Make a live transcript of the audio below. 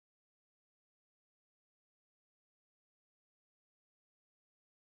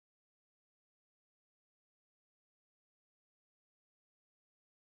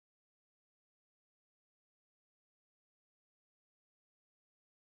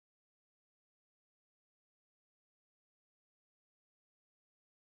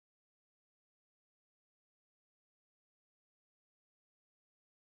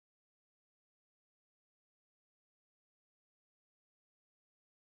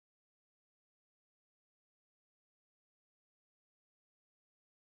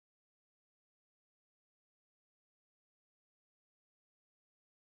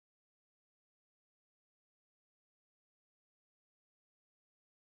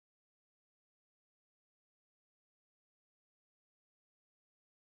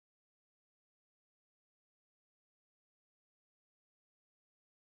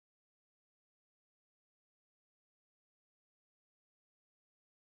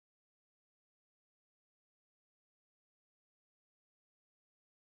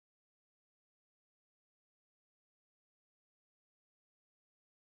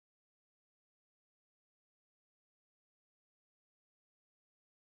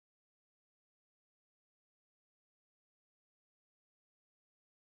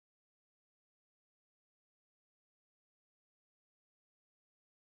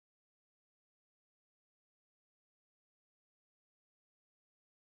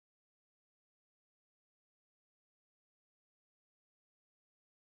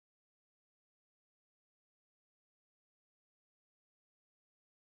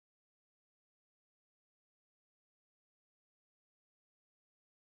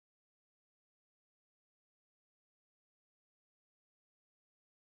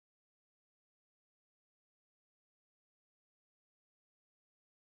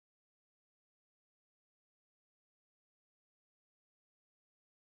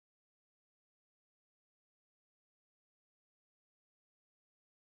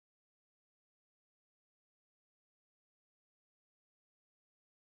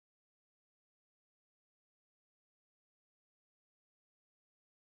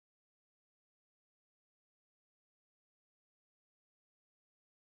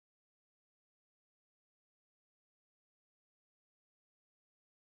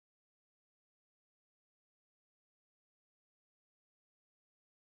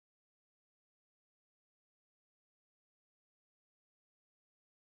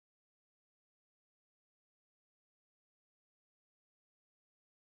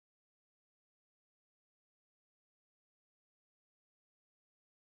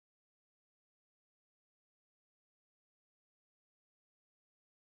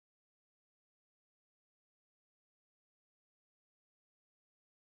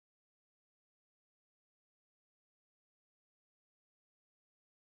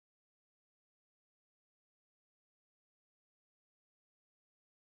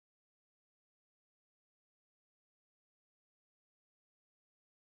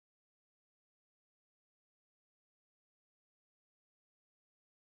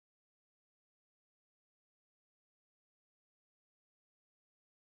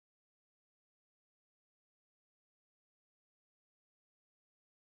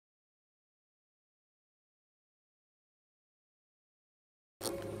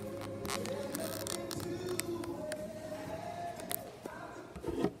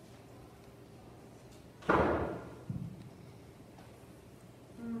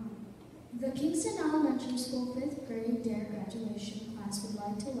School 5th grade DARE graduation class would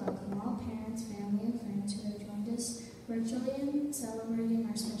like to welcome all parents, family, and friends who have joined us virtually in celebrating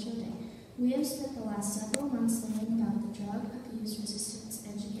our special day. We have spent the last several months learning about the Drug Abuse Resistance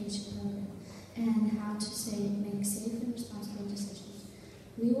Education Program and how to make safe and responsible decisions.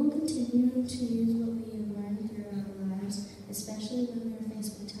 We will continue to use what we have learned through our lives, especially when we are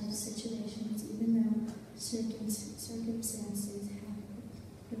faced with tough situations, even though circumstances have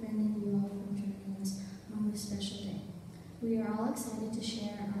prevented you all from joining us on this special day. We are all excited to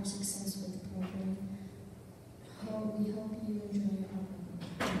share our success with the program. We hope you enjoy our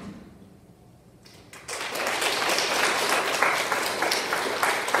program.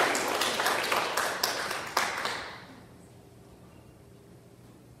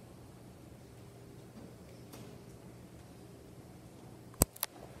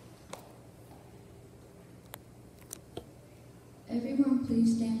 Everyone,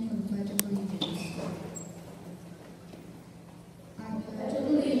 please stand for the Pledge of Allegiance. I pledge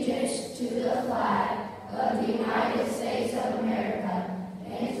allegiance to the flag of the United States of America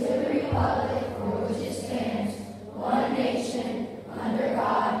and to the republic for which it stands, one nation, under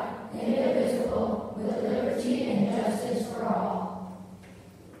God, indivisible, with liberty and justice for all.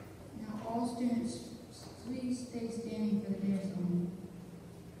 Now all students, please stay standing for the DARE song.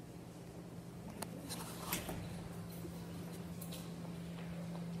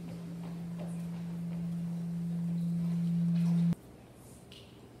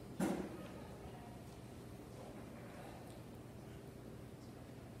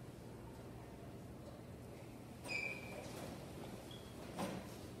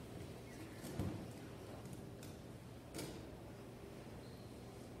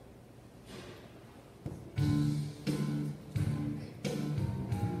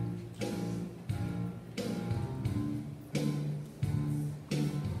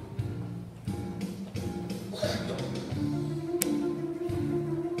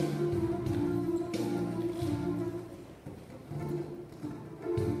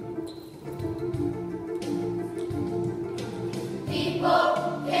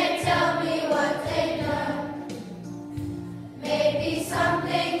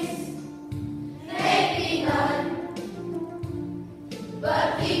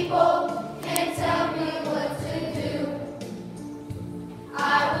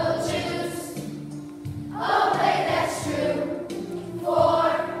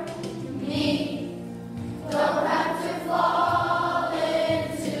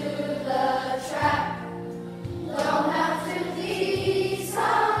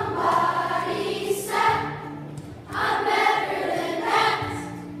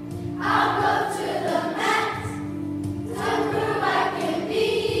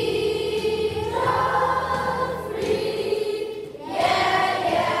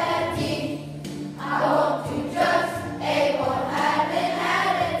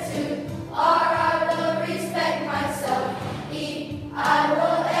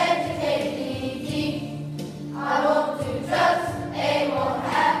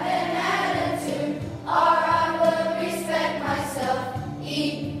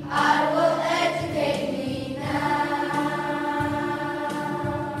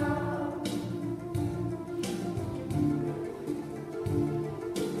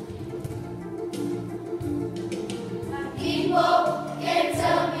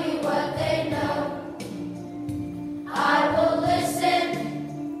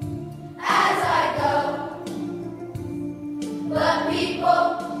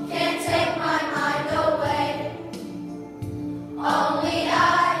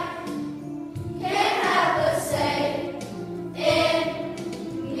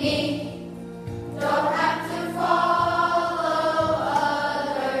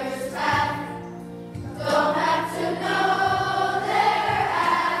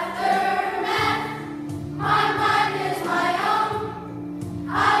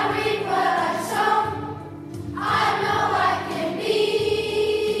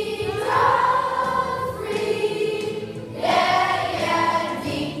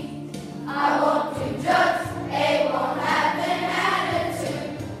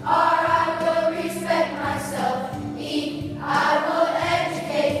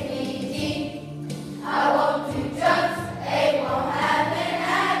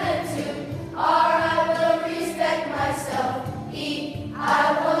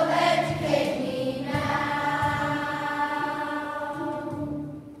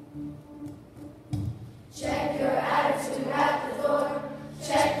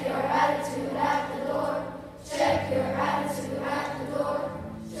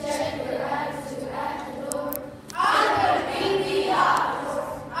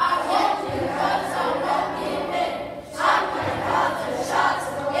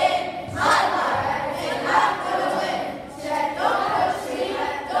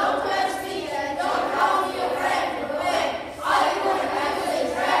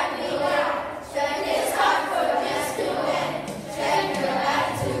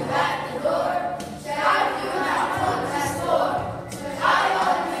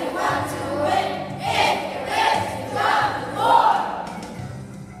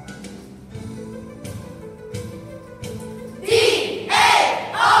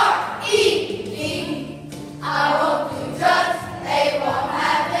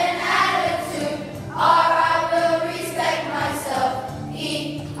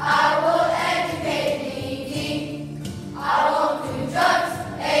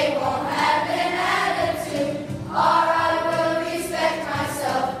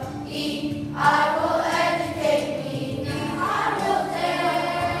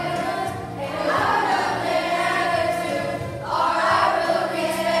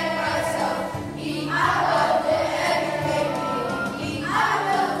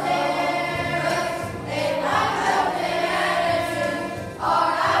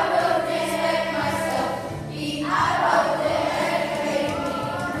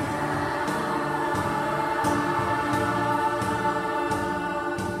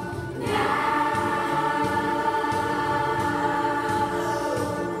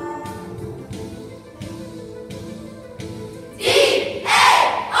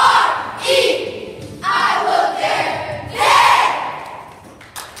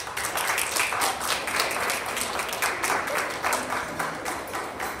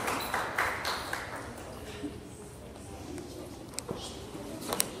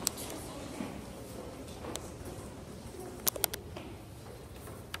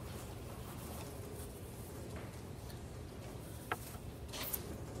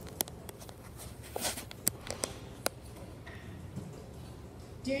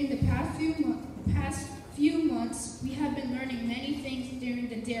 During the past few months, we have been learning many things during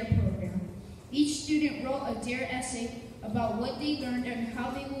the DARE program. Each student wrote a DARE essay about what they learned and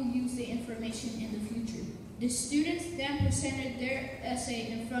how they will use the information in the future. The students then presented their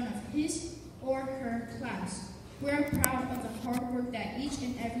essay in front of his or her class. We are proud of the hard work that each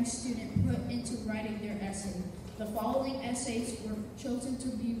and every student put into writing their essay. The following essays were chosen to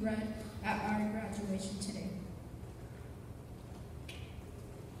be read at our graduation today.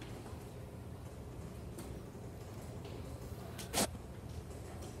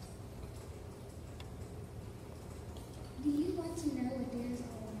 Do you want to know what DARE is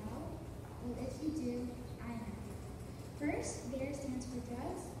all about? Well, if you do, I know. First, DARE stands for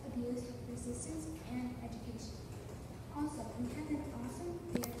Drugs, Abuse, Resistance, and Education. Also, we have an awesome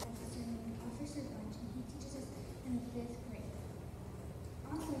DARE officer named Officer Bunch, and he teaches us in the 5th grade.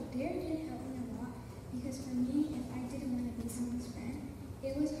 Also, DARE did help me a lot because for me, if I didn't want to be someone's friend,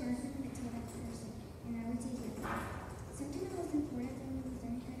 it was hard for me to tell that person, and I was easy. Something that was important for me was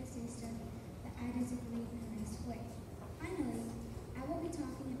learning how to say stuff that I disagree in a nice way. Finally, I will be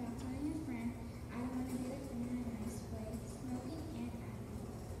talking about telling a friend I don't want to be their friend in a nice way, smoking, and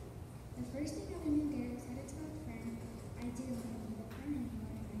alcohol. The first thing I learned in DARE was how to tell a friend I didn't want to be their friend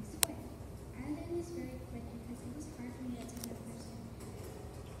anymore in a nice way. I learned this very quick because it was hard for me to tell a person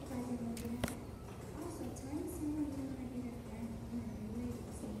if I didn't want to be their friend. Also, telling someone you don't want to be their friend in a really way is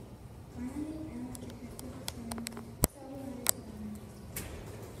easy. Finally, I don't want to hurt people's feelings, so I wanted to learn.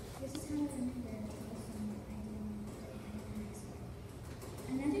 This is how I learned in DARE to tell someone I didn't want to be their friend in a nice way.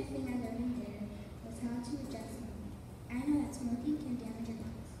 Another thing I learned in DARE was how to reject smoking. I know that smoking can damage your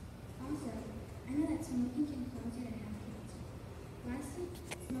lungs. Also, I know that smoking can cause you to have cancer. Lastly,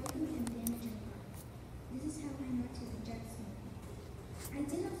 smoking can damage your heart. This is how I know to reject smoking. I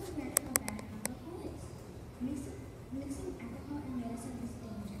did also learn how bad alcohol is. Mixing alcohol and medicine is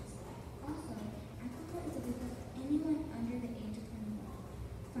dangerous. Also, alcohol is illegal for anyone under the age of 21.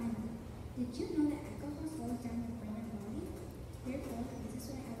 Finally, did you know that alcohol slows down your brain and body? Therefore, this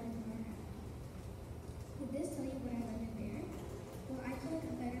is why I learned more about it. Did this tell you what I learned in DARE? Well, I feel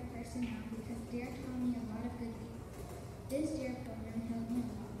like a better person now because DARE taught me a lot of good things. This DARE program helped me a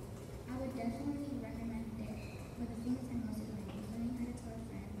lot. I would definitely recommend DARE, but the things I most learned was learning how to tell a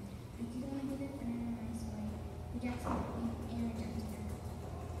friend I didn't want to be their friend in a nice way, reject smoking, and reject alcohol.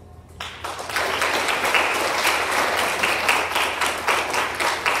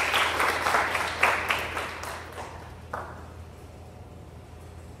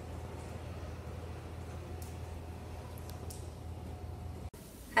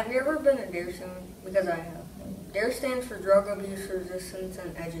 Have you ever been at DARE student? Because I have. DARE stands for Drug Abuse, Resistance,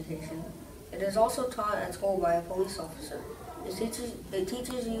 and Education. It is also taught at school by a police officer. It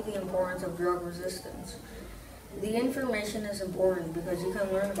teaches you the importance of drug resistance. The information is important because you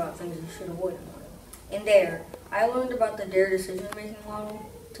can learn about things you should avoid. In DARE, I learned about the DARE decision-making model,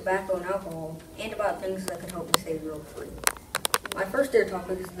 tobacco and alcohol, and about things that could help me stay drug-free. My first DARE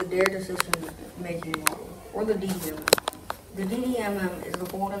topic is the DARE decision-making model, or the DDMM. The DDMM is the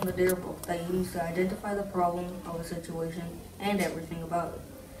quote in the DARE book that you use to identify the problem of a situation and everything about it.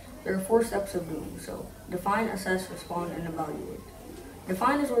 There are 4 steps of doing so: define, assess, respond, and evaluate.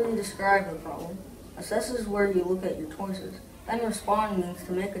 Define is where you describe the problem. Assess is where you look at your choices. Then respond means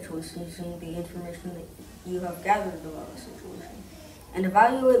to make a choice using the information that you have gathered about a situation. And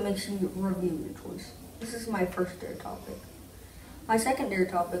evaluate makes you review your choice. This is my first DARE topic. My second DARE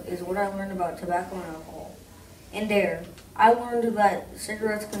topic is what I learned about tobacco and alcohol. In DARE, I learned that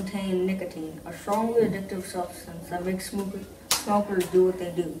cigarettes contain nicotine, a strongly addictive substance that makes smokers do what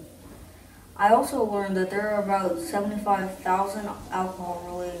they do. I also learned that there are about 75,000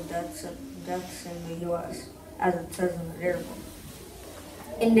 alcohol-related deaths in the U.S., as it says in the DARE book.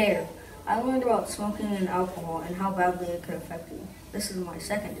 In DARE, I learned about smoking and alcohol and how badly it could affect you. This is my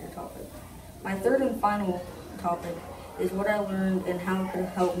second DARE topic. My third and final topic is what I learned and how it could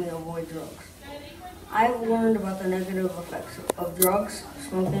help me avoid drugs. I have learned about the negative effects of drugs,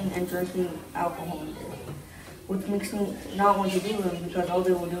 smoking, and drinking alcohol in DARE, which makes me not want to do them because all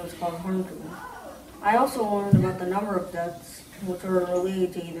they will do is cause harm to me. I also learned about the number of deaths which are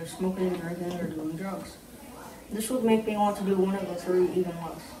related to either smoking, drinking, or doing drugs. This would make me want to do one of the 3 even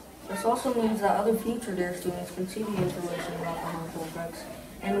less. This also means that other future DARE students can see the information about the harmful effects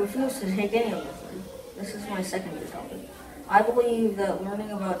and refuse to take any of the 3. This is my second DARE topic. I believe that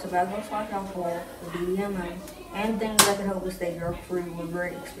learning about tobacco/alcohol, the DDMM, and things that can help us stay drug-free were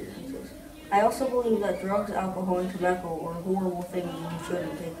great experiences. I also believe that drugs, alcohol, and tobacco are horrible things and you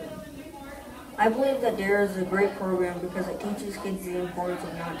shouldn't take them. I believe that DARE is a great program because it teaches kids the importance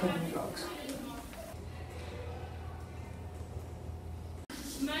of not taking drugs.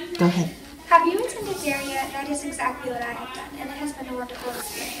 Go ahead. Have you attended DARE yet? That is exactly what I have done, and it has been a wonderful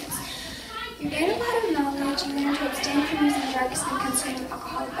experience. You gain a lot of knowledge, you learn to abstain from using drugs and consuming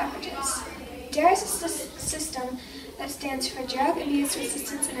alcoholic beverages. DARE is a system that stands for Drug Abuse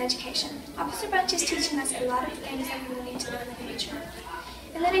Resistance and Education. Officer Bunch is teaching us a lot of things that we will need to know in the future.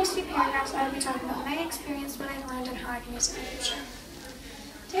 In the next few paragraphs, I will be talking about my experience, what I learned, and how I can use it in the future.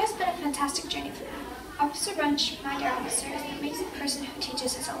 DARE has been a fantastic journey for me. Officer Bunch, my DARE officer, is an amazing person who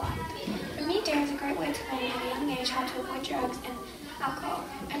teaches us a lot. For me, DARE is a great way to learn at a young age how to avoid drugs and alcohol.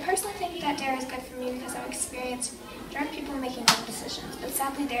 I personally think that DARE is good for me because I've experienced drunk people making wrong decisions, but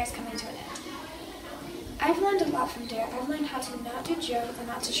sadly DARE is coming to an end. I've learned a lot from DARE. I've learned how to not do drugs and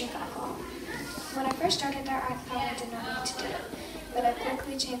not to drink alcohol. When I first started DARE, I thought I did not need to do it, but I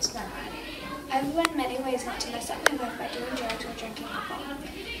quickly changed my mind. I've learned many ways not to mess up my life by doing drugs or drinking alcohol.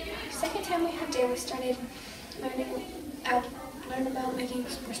 The second time we had DARE, we started learn about making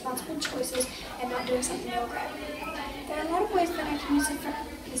responsible choices and not doing something you'll regret. There are a lot of ways that I can use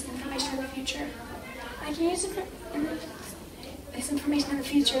this information in the future. I can use this information in the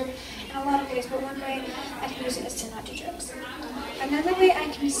future in a lot of ways, but one way I can use it is to not do drugs. Another way I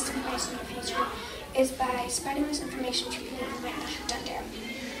can use this information in the future is by spreading this information to people who might not have done DARE.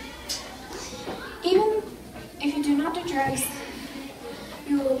 Even if you do not do drugs,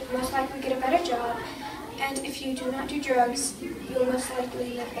 you will most likely get a better job, and if you do not do drugs, you will most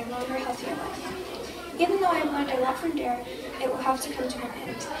likely live a longer, healthier life. Even though I have learned a lot from DARE, it will have to come to an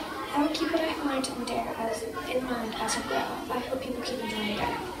end. I will keep what I have learned from DARE in mind as I grow. I hope people keep enjoying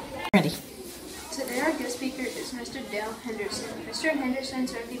DARE. Ready. Today our guest speaker is Mr. Dale Henderson. Mr. Henderson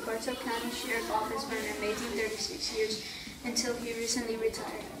served the Bartow County Sheriff's Office for an amazing 36 years until he recently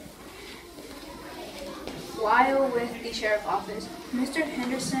retired. While with the Sheriff's Office, Mr.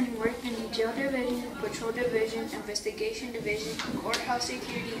 Henderson worked in the Jail Division, Patrol Division, Investigation Division, Courthouse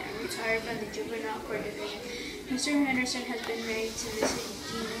Security, and retired from the Juvenile Court Division. Mr. Henderson has been married to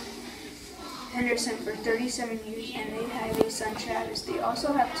Mrs. Gina Henderson for 37 years, and they have a son, Travis. They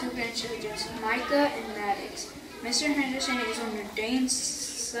also have two grandchildren, Micah and Maddox. Mr. Henderson is an ordained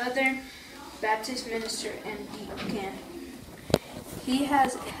Southern Baptist minister and deacon. He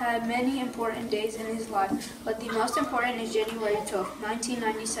has had many important days in his life, but the most important is January 12,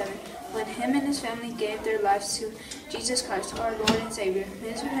 1997, when him and his family gave their lives to Jesus Christ, our Lord and Savior.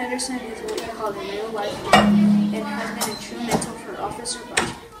 Mr. Henderson is what we call a real-life hero and has been a true mentor for Officer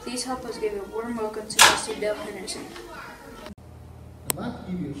Bunch. Please help us give a warm welcome to Mr. Dale Henderson. I'd like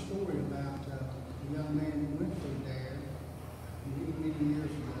to give you a story about a young man who went through DARE many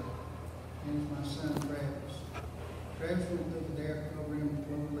years ago, and it's my son Travis. Travis went through the DARE program at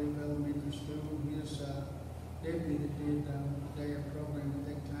Cloverleaf Elementary School. His deputy that did the DARE program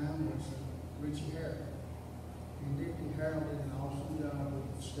at that time was Richie Harrell. And Deputy Harrell did an awesome job with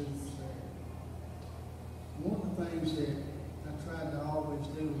the students there. One of the things that I tried to always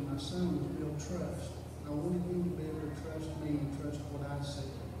do with my son was build trust. I wanted him to be able to trust me and trust what I said.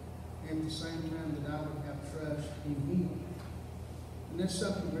 And at the same time that I would have trust in him. And that's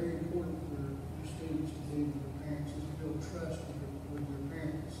something very important for your students to do with their parents, is to build trust with your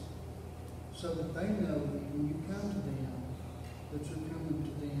parents. So that they know that when you come to them, that you're coming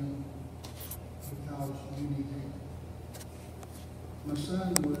to them because you need help. My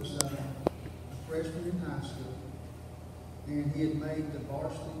son was a freshman in high school, and he had made the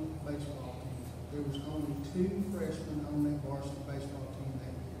varsity baseball team. There was only 2 freshmen on that varsity baseball team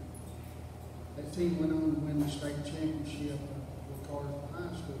that year. That team went on to win the state championship for Cartersville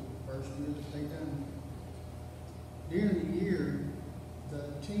High School, the first year that they done it. During the year, the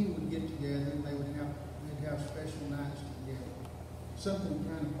team would get together and they'd have special nights together. Something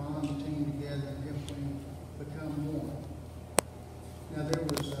kind of bond the team together and help them become one. Now there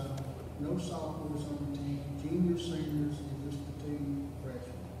was no sophomores on the team, juniors, seniors, and just the 2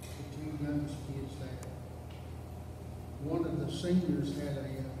 freshmen, the 2 youngest kids there. One of the seniors had a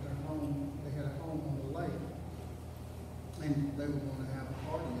home on the lake, and they were going to have a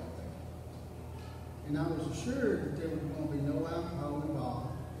party up there. And I was assured that there was going to be no alcohol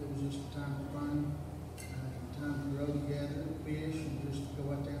involved. It was just a time of fun, time to grow together, fish, and just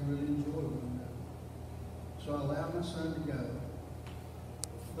go out there and really enjoy one another. So I allowed my son to go.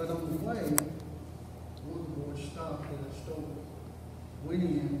 But on the way, one of the boys stopped at a store, went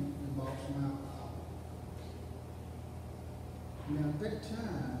in and bought some alcohol. Now at that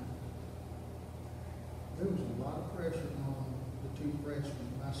time, there was a lot of pressure on the 2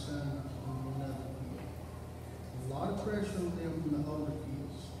 freshmen, my son and another kid. A lot of pressure on them from the older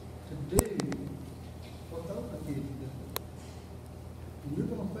kids to do what the older kids do. And you're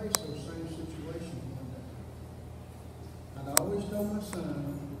going to face those same situations one day. I'd always told my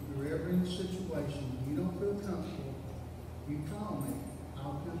son, if you're feel comfortable, you call me.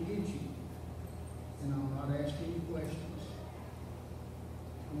 I'll come get you. And I'll not ask any questions.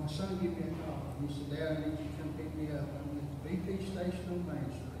 And my son gave me a call. He said, Dad, I need you to come pick me up. I'm at the BP station on Main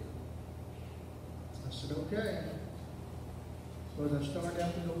Street. I said, okay. So as I started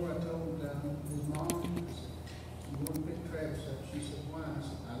out the door, I told his mom, I said, you want to pick Travis up? She said, why? I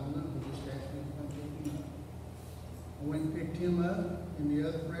said, I don't know. He just asked me to come pick him up. I went and picked him up, and the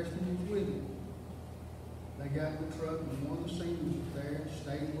other freshman was with him. They got in the truck, and one of the seniors was there,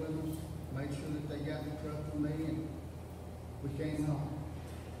 stayed with us, made sure that they got in the truck with me, and we came home.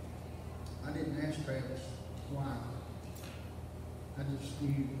 I didn't ask Travis why. I just knew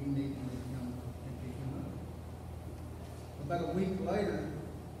he needed me to come and pick him up. About a week later,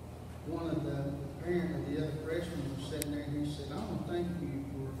 one of the parent of the other freshman was sitting there, and he said, I want to thank you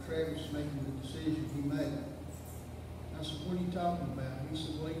for Travis making the decision he made. I said, what are you talking about? He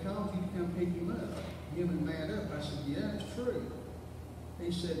said, well, he called you to come pick him up. Him and Matt up. I said, yeah, it's true. He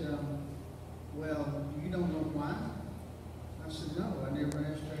said, well, you don't know why? I said, no, I never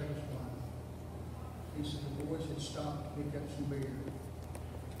asked Travis why. He said, the boys had stopped to pick up some beer.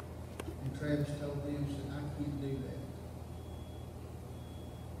 And Travis told them, said, I can't do that.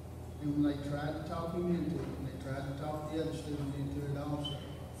 And when they tried to talk him into it, and they tried to talk the other student into it also.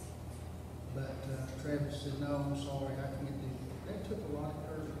 But Travis said, no, I'm sorry, I can't do that. That took a lot of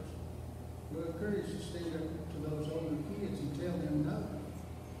courage. Well, courage to stand up to those older kids and tell them no.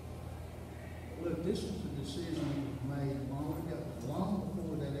 Look, this was a decision that was made long ago, long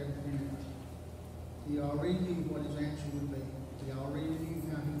before that ever came up. He already knew what his answer would be. He already knew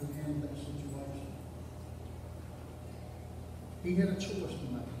how he would handle that situation. He had a choice to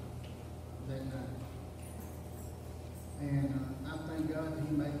make that night. And I thank God that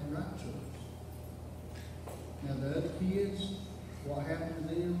he made the right choice. Now the other kids, what happened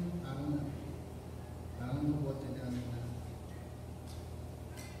to them, I don't know. I don't know what they done tonight.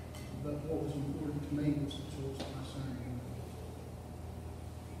 But what was important to me was the choice of my son.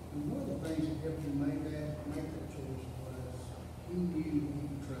 And one of the things that helped him make that choice was he knew he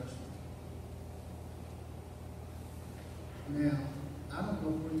could trust him. Now, I don't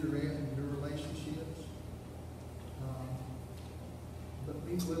know where you're at in your relationships, but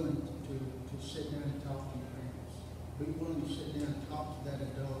be willing to sit down and talk to your parents. Be willing to sit down and talk to that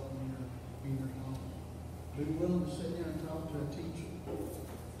adult in your home. Be willing to sit down and talk to a teacher,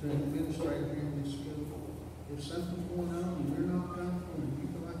 to an administrator here in this school. If something's going on and you're not comfortable and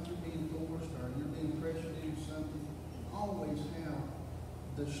you feel like you're being forced or you're being pressured into something, always have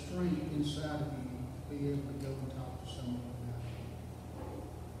the strength inside of you to be able to go and talk to someone about it.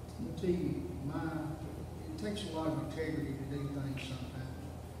 I'll tell you, it takes a lot of integrity to do things sometimes.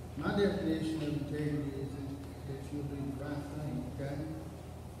 My definition of integrity is that you'll do the right thing, okay?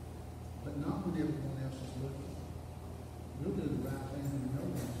 But not when everyone else is looking. You'll do the right thing when no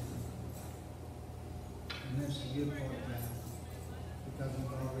one's looking. And that's the good part of that. Because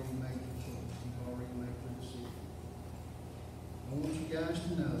you've already made your choice. You've already made your decision. I want you guys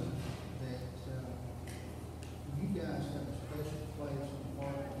to know that you guys have a special place in the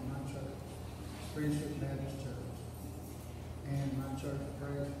heart of my church, Friendship Baptist Church. And my church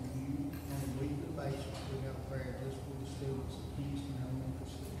prays for you on a weekly basis. We have prayer just for the students at Kingston Elementary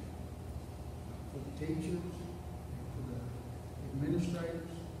School. For the teachers, and for the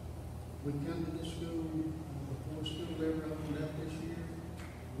administrators. We come to this school before school ever opened up this year.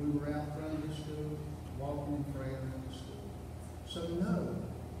 We were out front of the school, walking and praying around the school. So know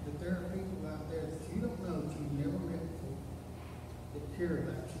that there are people out there that you don't know, that you've never met before, that care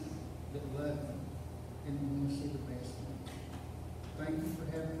about you, that love you, and want to see the best in you. Thank you for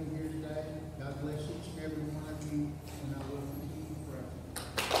having me here today. God bless each and every one of you, and I will continue to pray.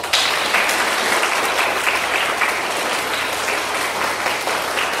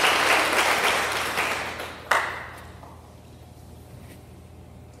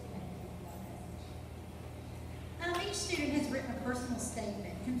 Each student has written a personal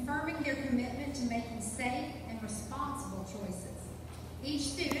statement confirming their commitment to making safe and responsible choices. Each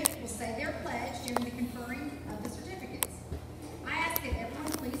student will say their pledge during the conferring of the certificates. I ask that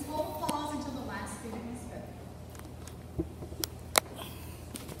everyone please hold applause until the last student has spoken.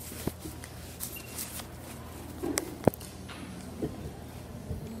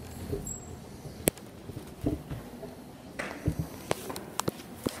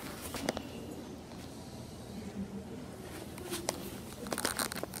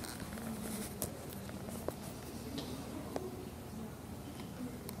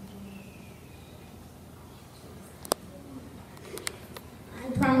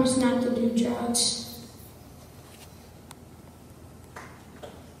 Promise not to do drugs.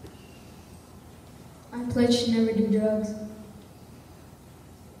 I pledge to never do drugs.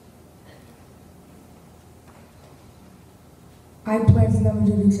 I pledge never to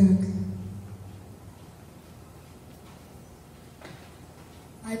do drugs.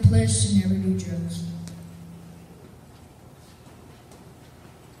 I pledge to never do drugs.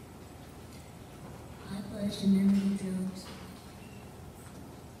 I pledge to never do drugs.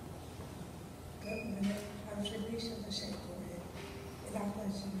 Government, I should be so the same for it. And I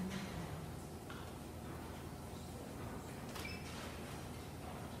pledge to never.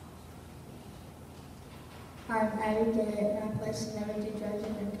 I'm Abby Garrett, and I pledge to never do drugs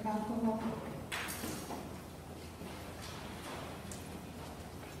or drink alcohol.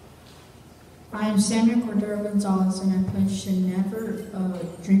 I am Sandra Cordero Gonzalez, and I pledge to never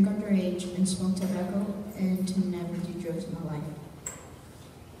drink underage and smoke tobacco and to never do drugs in my life.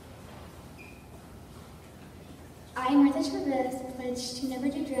 I am Martha Chavez, pledge to never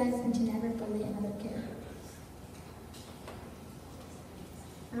do drugs and to never bully another kid.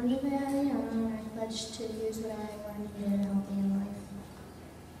 I'm Nevaeh Aliana, and I pledge to use what I learned here to help me in life.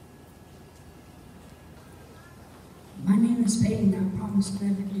 My name is Peyton. I promise to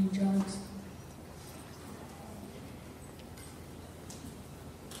never do drugs.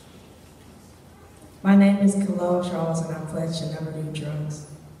 My name is Khalil Charles, and I pledge to never do drugs.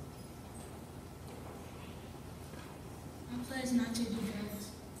 I pledge not to do drugs.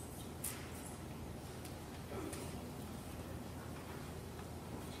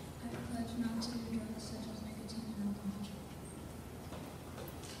 I pledge not to do drugs such as nicotine and alcohol.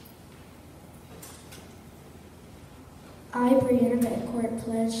 I, Brianna McCourt,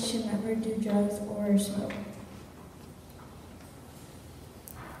 pledge to never do drugs or smoke.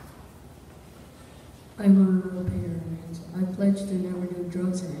 I'm Ronald Peter Remains. I pledge to never do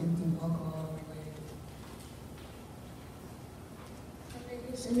drugs or anything alcohol related. My name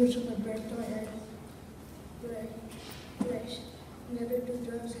is Anderson Roberto, and pledge never do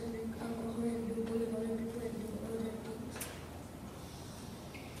drugs and drink alcohol and do bully other people and do other things.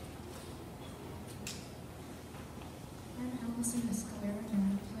 I'm Allison Escalera, and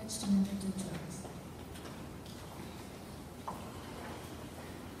I pledge to never do drugs.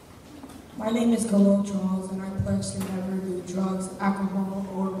 My name is Khalil Charles, and I pledge to never do drugs, alcohol,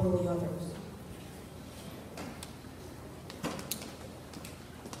 or bully others.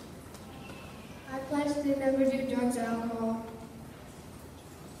 I pledge to never do drugs or alcohol.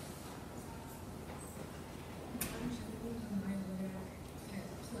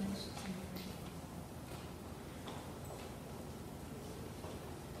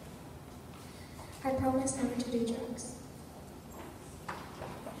 I promise never to do drugs.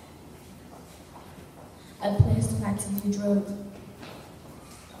 I pledge not to do drugs.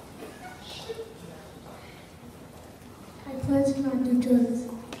 I pledge to not do drugs.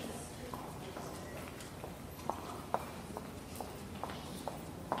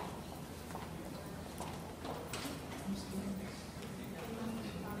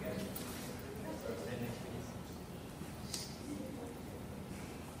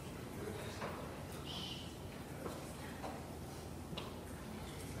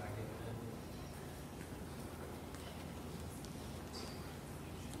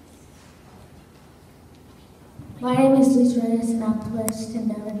 My name is Luis Reyes, and I pledge to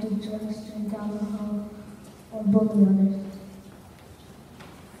never do drugs, drink alcohol, or bully others.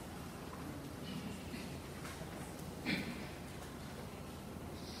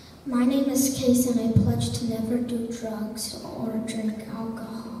 My name is Case, and I pledge to never do drugs or drink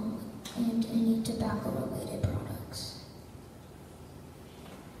alcohol and any tobacco-related products.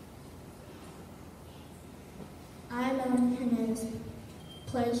 I am Melanie Hernandez,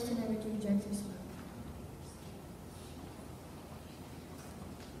 pledge to never do drugs or smoke.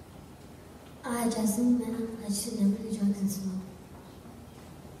 I, Justin Mena, pledge to never do drugs and smoke.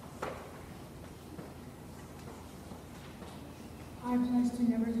 I pledge to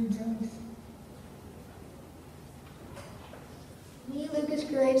never do drugs. Me, Lucas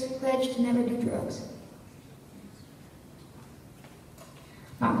Graves, pledge to never do drugs.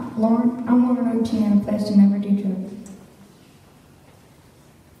 I'm Lauren O'Tien, and I pledge to never do drugs.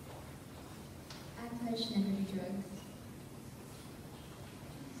 I pledge to never do drugs.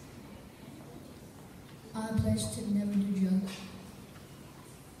 I pledge to never do drugs.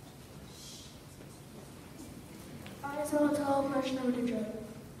 I, Isabel Tall, pledge to never do drugs.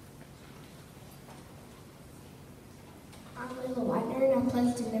 I'm Layla Widener, and I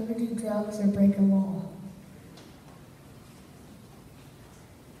pledge to never do drugs or break a law.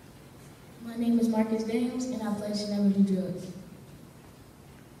 My name is Marcus Daniels, and I pledge to never do drugs.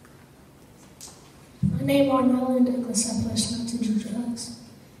 My name is Marnella Douglas, I pledge not to do drugs.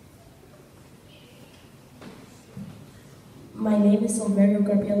 My name is Silverio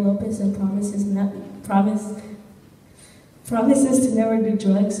Gabriel Lopez and promises to never do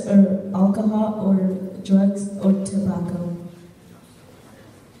drugs or alcohol or drugs or tobacco.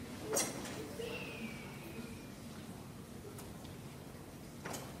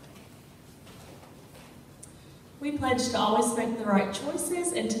 We pledge to always make the right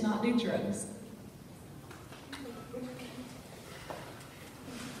choices and to not do drugs.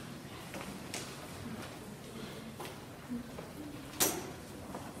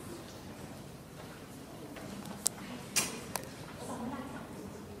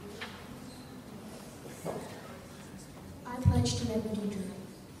 I pledge to never do drugs.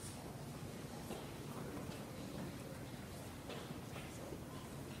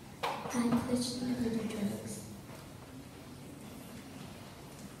 I pledge to never do drugs.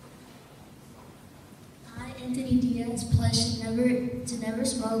 I, Anthony Diaz, pledge to never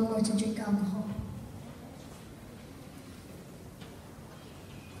smoke or to drink alcohol.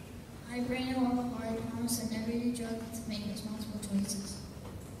 I, Brandon Walker, promise to never do drugs and to make responsible choices.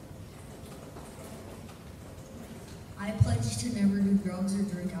 I pledge to never do drugs or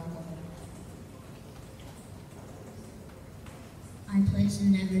drink alcohol. I pledge to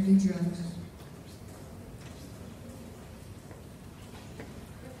never do drugs.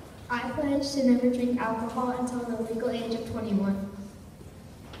 I pledge to never drink alcohol until the legal age of 21.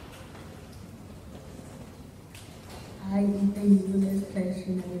 I, Ethan Eubanks, pledge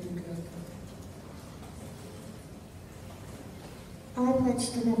to never do drugs. I pledge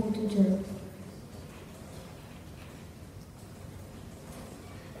to never do drugs.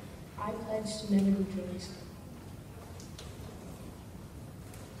 I pledge to never do drugs.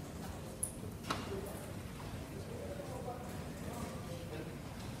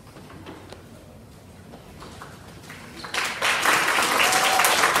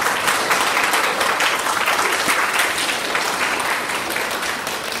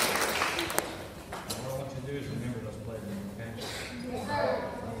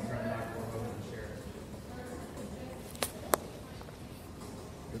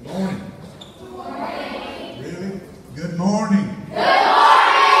 Good morning. Really? Good morning.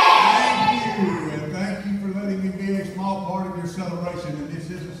 Thank you, and thank you for letting me be a small part of your celebration. And this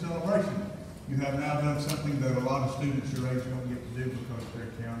is a celebration. You have now done something that a lot of students your age don't get to do because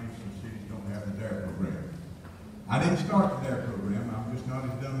their counties and cities don't have the DARE program. I didn't start the DARE program. I'm just not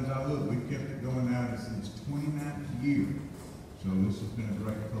as dumb as I look. We've kept it going now since 29th year. So this has been a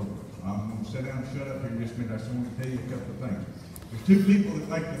great program. I'm going to sit down and shut up here in just a minute. I just want to tell you a couple of things. There's two people that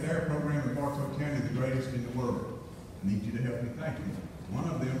make the DARE program in Bartow County the greatest in the world. I need you to help me thank them. One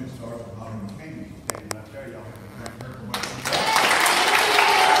of them is Sergeant Holly McCain. She's standing right there. Y'all have to thank her for what she's done.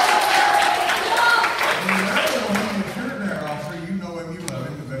 And the other one is your DARE officer. You know him, you love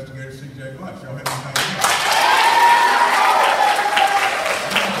him, Investigator C.J. Blunt. Y'all have to thank him.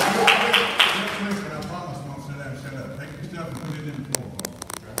 Listen, I promise I won't sit down and shut up. Take your stuff and put it in the floor for me.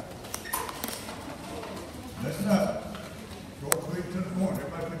 Listen up. Short, sweet, to the point.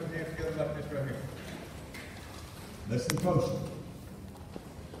 Everybody put your hands together like this right here. Listen closely.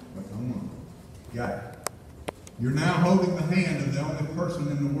 Got it. You're now holding the hand of the only person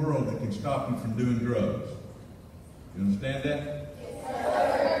in the world that can stop you from doing drugs. You understand that? Yes,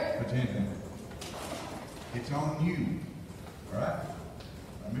 sir. Put your hands down. It's on you. All right?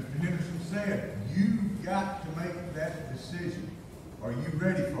 Like Mr. Henderson said, you've got to make that decision. Are you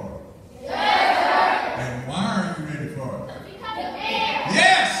ready for it? Yes, sir. And why are you ready for it? Because of DARE.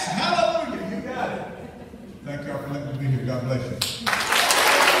 Yes! Hallelujah! You got it. Thank y'all for letting me be here. God bless you.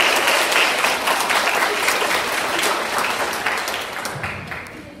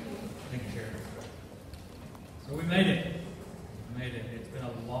 Thank you, Sheriff. So we made it. We made it. It's been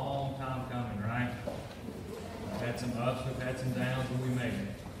a long time coming, right? We've had some ups, we've had some downs, but we made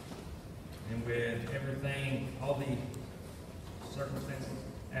it. And with everything, all the circumstances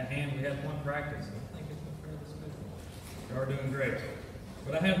at hand, we had one practice. I think it's been fairly smooth. We are doing great.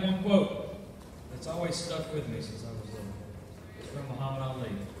 But I had one quote that's always stuck with me since I was little. It's from Muhammad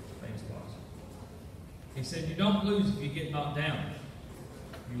Ali, famous boxer. He said, "You don't lose if you get knocked down.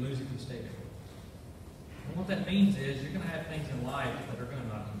 You lose if you stay there." And what that means is you're going to have things in life that are going to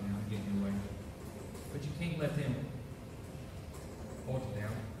knock you down and get in your way. But you can't let them hold you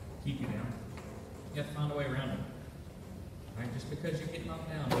down, keep you down. You have to find a way around it. Right? Just because you get knocked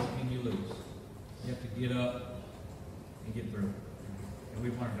down doesn't mean you lose. You have to get up and get through it. And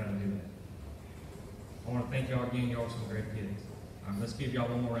we've learned how to do that. I want to thank y'all again. Y'all are some great kids. Let's give y'all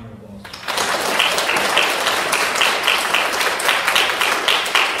one more round of applause.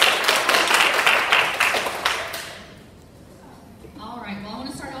 All right. Well, I want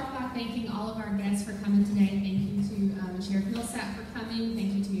to start off by thanking all of our guests for coming today. Thank you to Sheriff Miller. LSAT for coming.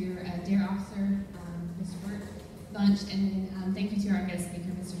 Thank you to your DARE officer, Mr. Burt Bunch, and then thank you to our guest speaker,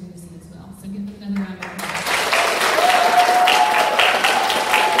 Mr. Hennessy, as well. So give them another round of applause.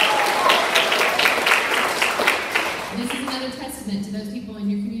 This is another testament to those people in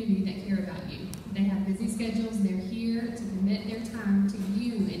your community that care about you. They have busy schedules, and they're here to commit their time to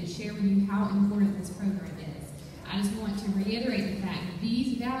you and share with you how important this program is. I just want to reiterate the fact that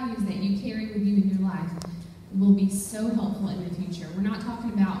these values that you carry with you in your life will be so helpful in the future. We're not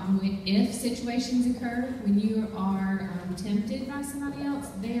talking about if situations occur, when you are tempted by somebody else,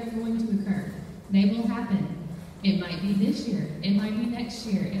 they are going to occur. They will happen. It might be this year, it might be next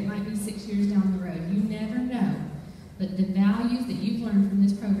year, it might be 6 years down the road. You never know. But the values that you've learned from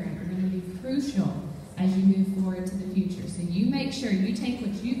this program are going to be crucial as you move forward to the future. So you make sure you take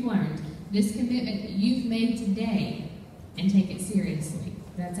what you've learned, this commitment that you've made today, and take it seriously.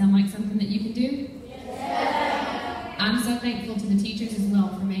 Does that sound like something that you can do? Yes. I'm so thankful to the teachers as well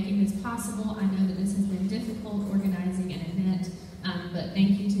for making this possible. I know that this has been difficult organizing an event, but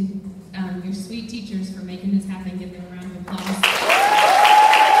thank you to your sweet teachers for making this happen. Give them a round of applause.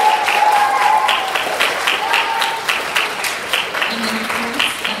 And then, of course,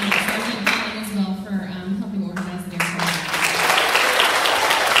 Sergeant Collin as well for helping organize the DARE program.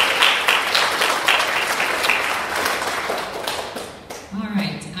 All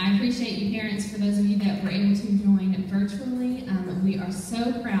right, I appreciate you parents, for those of you that were able to join virtually. We are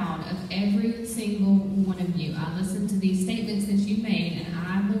so proud of every single one of you. I listened to these statements that you made, and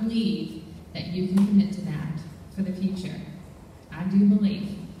I believe that you can commit to that for the future. I do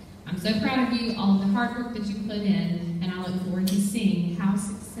believe. I'm so proud of you, all of the hard work that you put in, and I look forward to seeing how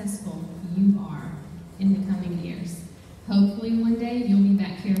successful you are in the coming years. Hopefully one day you'll be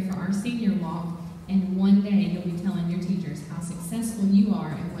back here for our senior walk, and one day you'll be telling your teachers how successful you are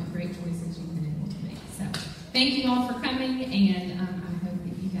and what great choices you've been able to make. So thank you all for coming, and